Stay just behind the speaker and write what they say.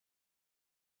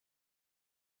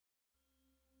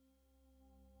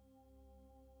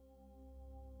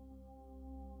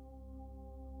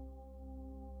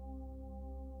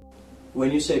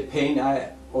when you say pain,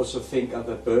 I also think of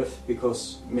a birth,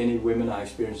 because many women are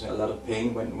experiencing a lot of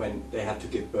pain when they have to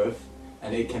give birth,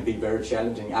 and it can be very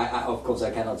challenging. I of course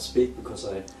I cannot speak because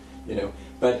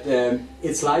but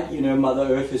it's like, Mother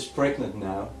Earth is pregnant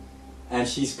now, and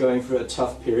she's going through a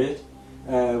tough period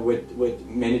with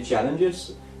many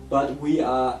challenges, but we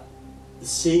are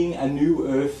seeing a new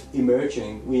Earth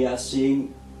emerging. We are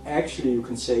seeing, actually you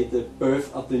can say, the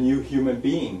birth of the new human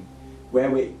being,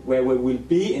 where we will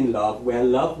be in love, where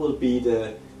love will be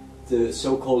the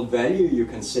so-called value, you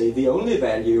can say, the only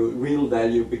value, real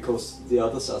value, because the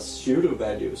others are pseudo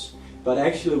values. But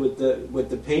actually with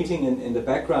the painting in the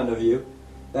background of you,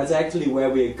 that's actually where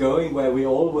we are going, where we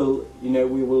all will,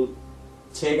 we will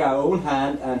take our own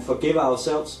hand and forgive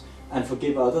ourselves and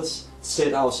forgive others,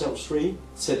 set ourselves free,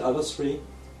 set others free,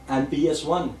 and be as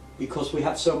one. Because we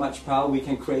have so much power, we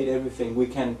can create everything. We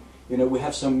can, we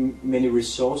have so many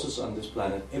resources on this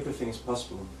planet. Everything is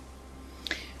possible.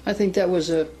 I think that was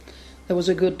a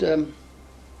good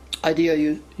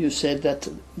idea. You said that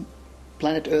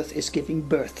planet Earth is giving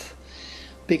birth,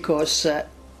 because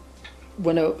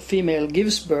when a female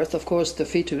gives birth, of course the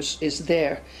fetus is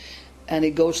there, and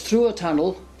it goes through a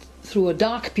tunnel, through a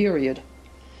dark period,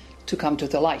 to come to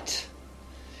the light.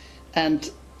 And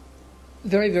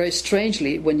very, very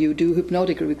strangely, when you do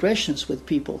hypnotic regressions with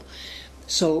people,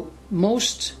 so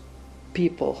most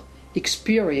people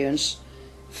experience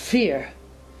fear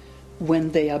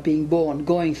when they are being born,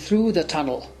 going through the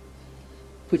tunnel,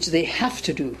 which they have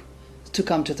to do to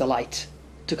come to the light,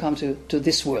 to come to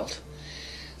this world.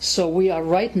 So we are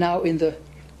right now in the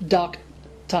dark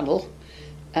tunnel,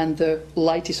 and the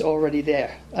light is already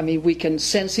there. I mean, we can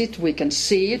sense it, we can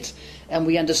see it, and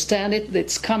we understand it,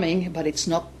 it's coming, but it's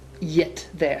not yet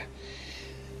there.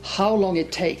 How long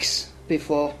it takes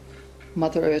before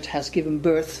Mother Earth has given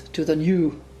birth to the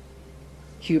new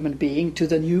human being, to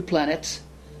the new planet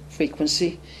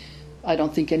frequency, I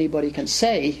don't think anybody can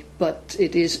say, but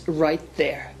it is right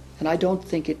there. And I don't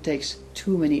think it takes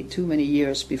too many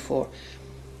years before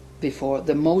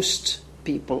the most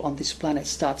people on this planet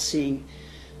start seeing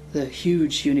the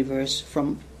huge universe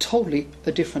from totally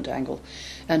a different angle.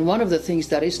 And one of the things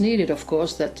that is needed, of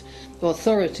course, that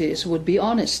authorities would be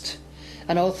honest,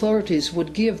 and authorities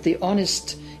would give the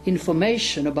honest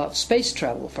information about space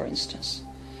travel, for instance,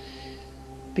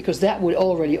 because that would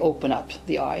already open up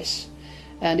the eyes.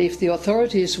 And if the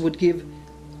authorities would give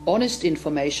honest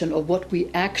information of what we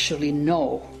actually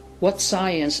know, what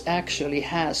science actually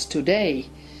has today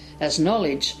as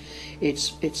knowledge,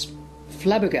 it's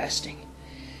flabbergasting.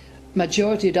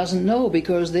 Majority doesn't know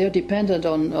because they're dependent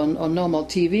on normal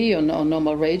TV, on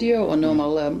normal radio, on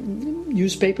normal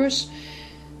newspapers,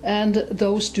 and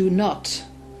those do not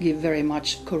give very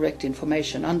much correct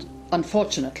information,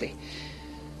 unfortunately.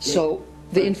 So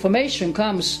the information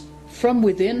comes from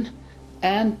within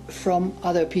and from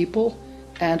other people,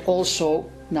 and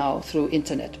also now through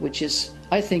internet, which is,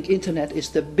 I think internet is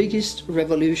the biggest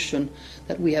revolution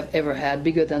that we have ever had,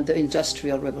 bigger than the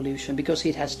Industrial Revolution, because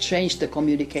it has changed the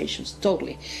communications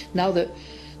totally. Now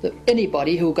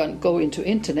anybody who can go into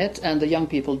internet, and the young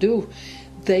people do,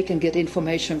 they can get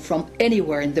information from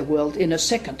anywhere in the world in a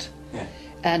second. Yeah.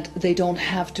 And they don't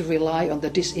have to rely on the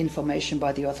disinformation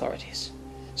by the authorities.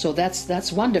 So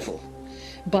that's wonderful.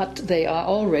 But they are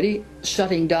already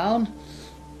shutting down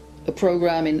a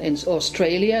program in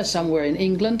Australia, somewhere in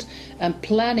England, and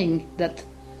planning that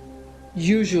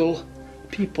usual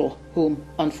people, whom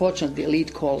unfortunately the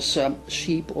elite calls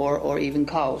sheep or even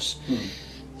cows.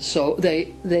 So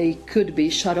they could be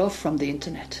shut off from the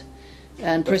internet.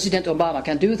 And President Obama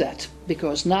can do that,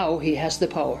 because now he has the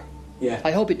power. Yeah.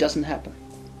 I hope it doesn't happen.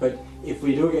 But if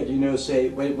we look at, say,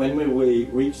 when will we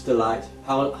reach the light?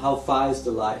 How far is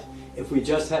the light? If we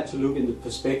just had to look in the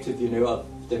perspective, of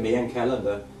the Mayan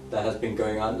calendar that has been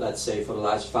going on, let's say, for the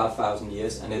last 5,000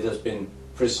 years, and it has been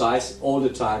precise all the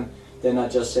time, then I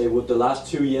just say, would the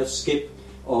last 2 years skip,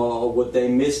 or would they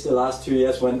miss the last 2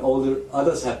 years when all the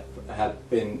others have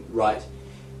been right?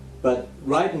 But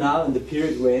right now, in the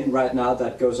period we're in right now,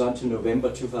 that goes on to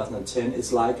November 2010,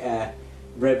 it's like a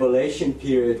revelation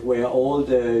period where all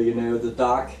the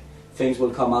dark things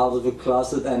will come out of the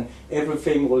closet, and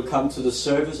everything will come to the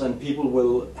surface, and people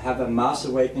will have a mass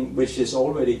awakening, which is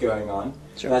already going on.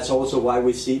 Sure. That's also why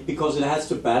we see, because it has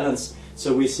to balance.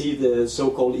 So we see the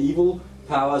so-called evil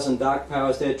powers and dark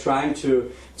powers, they're trying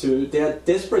they're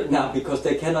desperate now because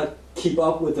they cannot keep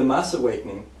up with the mass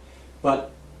awakening.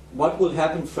 But what will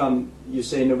happen from, you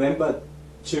say, November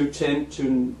 2010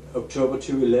 to October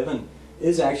 2011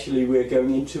 is actually we're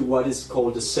going into what is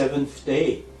called the seventh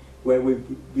day, where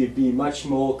we'd be much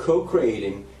more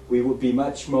co-creating. We would be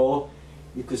much more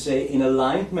you could say, in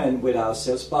alignment with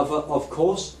ourselves. But of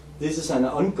course, this is an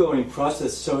ongoing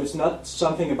process, so it's not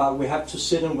something about we have to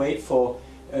sit and wait for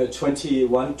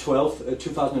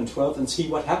 2012 and see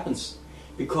what happens,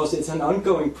 because it's an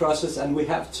ongoing process, and we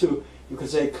have to, you could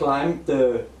say, climb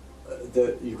the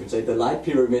light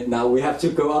pyramid. Now we have to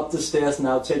go up the stairs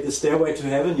now, take the stairway to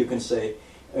heaven, you can say,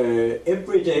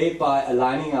 every day, by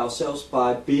aligning ourselves,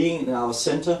 by being in our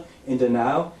center in the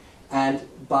now, and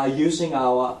by using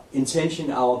our intention,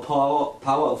 our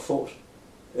power of thought,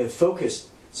 focused.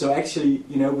 So actually,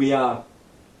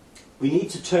 we need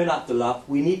to turn up the love,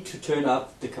 we need to turn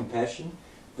up the compassion,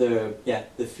 the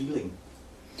feeling.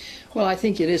 Well, I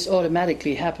think it is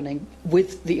automatically happening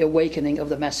with the awakening of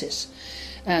the masses.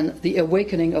 And the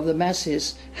awakening of the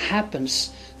masses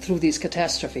happens through these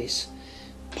catastrophes,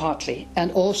 partly,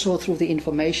 and also through the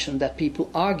information that people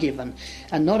are given,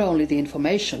 and not only the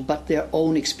information, but their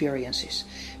own experiences.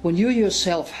 When you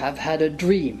yourself have had a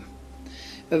dream,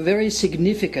 a very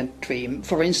significant dream,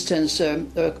 for instance, a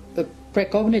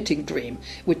precognitive dream,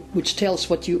 which tells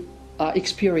what you are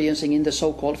experiencing in the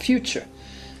so-called future.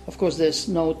 Of course, there's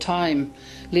no time,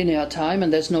 linear time,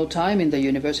 and there's no time in the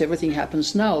universe. Everything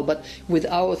happens now. But with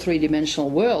our three-dimensional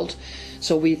world,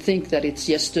 so we think that it's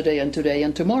yesterday and today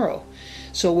and tomorrow.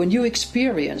 So when you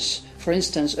experience, for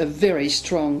instance, a very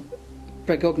strong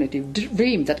precognitive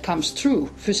dream that comes through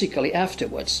physically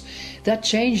afterwards, that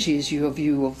changes your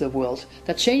view of the world.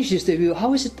 That changes the view.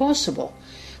 How is it possible?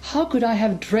 How could I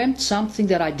have dreamt something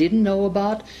that I didn't know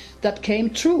about that came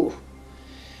true?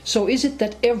 So is it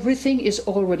that everything is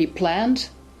already planned?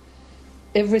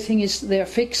 Everything is there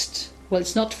fixed? Well,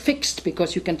 it's not fixed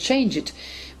because you can change it.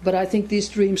 But I think these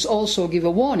dreams also give a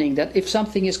warning that if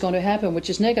something is going to happen which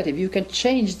is negative, you can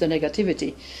change the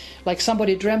negativity. Like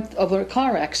somebody dreamt of a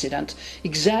car accident,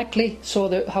 exactly saw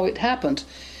how it happened.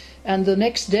 And the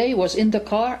next day was in the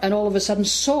car and all of a sudden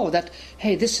saw that,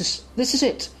 hey, this is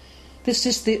it. This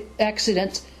is the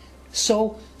accident.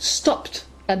 So stopped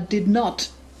and did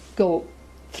not go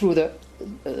through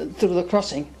the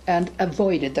crossing and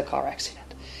avoided the car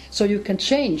accident. So you can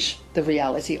change the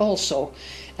reality also.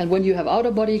 And when you have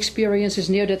out-of-body experiences,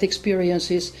 near-death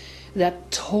experiences,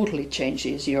 that totally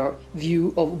changes your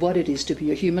view of what it is to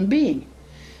be a human being.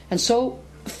 And so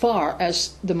far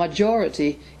as the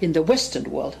majority in the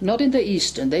Western world, not in the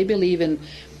Eastern, they believe in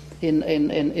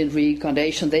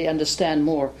reincarnation, they understand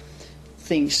more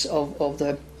things of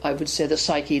the, I would say, the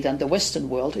psyche than the Western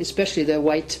world, especially the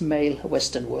white male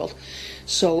Western world.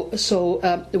 So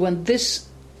when this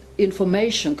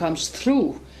information comes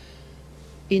through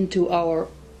into our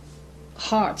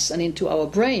hearts and into our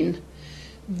brain,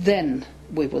 then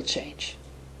we will change.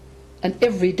 And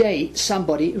every day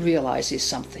somebody realizes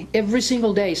something. Every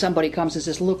single day somebody comes and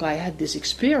says, look, I had this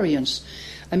experience.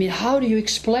 I mean, how do you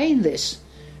explain this?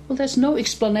 Well, there's no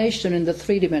explanation in the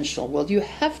three-dimensional world. You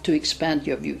have to expand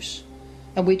your views.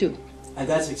 And we do. And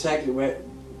that's exactly where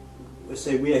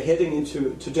we are heading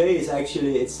into. Today is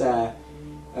actually, it's a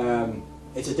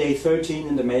day 13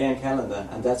 in the Mayan calendar,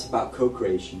 and that's about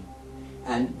co-creation.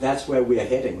 And that's where we are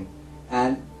heading.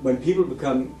 And when people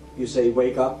become,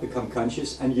 wake up, become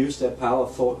conscious, and use their power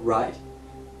of thought right,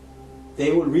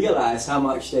 they will realize how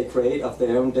much they create of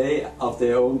their own day, of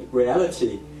their own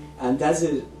reality. And that's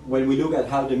it. When we look at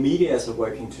how the media are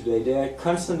working today, they are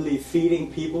constantly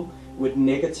feeding people with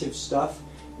negative stuff,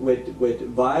 with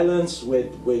violence,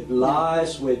 with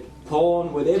lies, with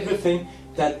porn, with everything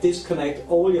that disconnect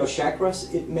all your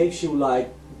chakras. It makes you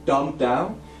like dumbed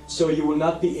down, so you will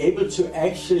not be able to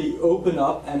actually open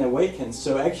up and awaken.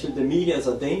 So actually the medias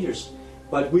are dangerous,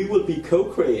 but we will be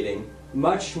co-creating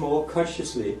much more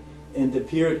consciously in the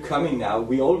period coming now.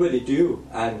 We already do,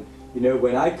 and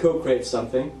when I co-create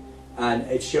something and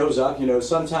it shows up,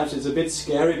 sometimes it's a bit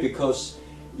scary because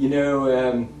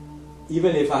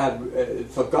even if I have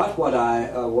forgot what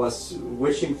I was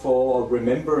wishing for or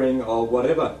remembering or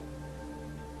whatever,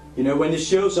 when it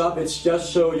shows up, it's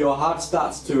just so your heart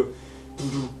starts to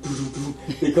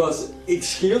because,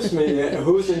 excuse me,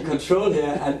 who's in control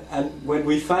here? And when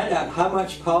we find out how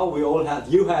much power we all have,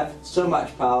 you have so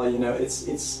much power,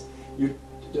 it's you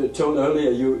told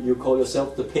earlier, you call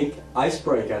yourself the pink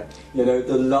icebreaker,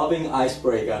 the loving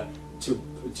icebreaker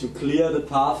to clear the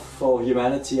path for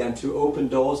humanity and to open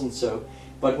doors and so.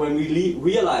 But when we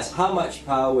realize how much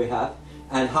power we have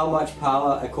and how much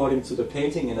power, according to the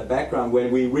painting in the background,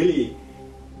 when we really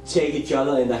take each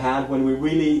other in the hand, when we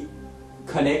really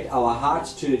connect our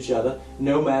hearts to each other,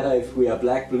 no matter if we are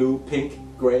black, blue, pink,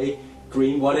 grey,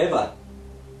 green, whatever,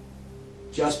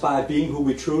 just by being who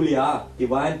we truly are,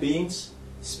 divine beings,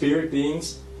 spirit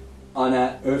beings, on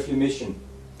an earthly mission.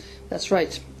 That's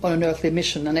right, on an earthly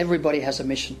mission, and everybody has a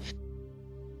mission.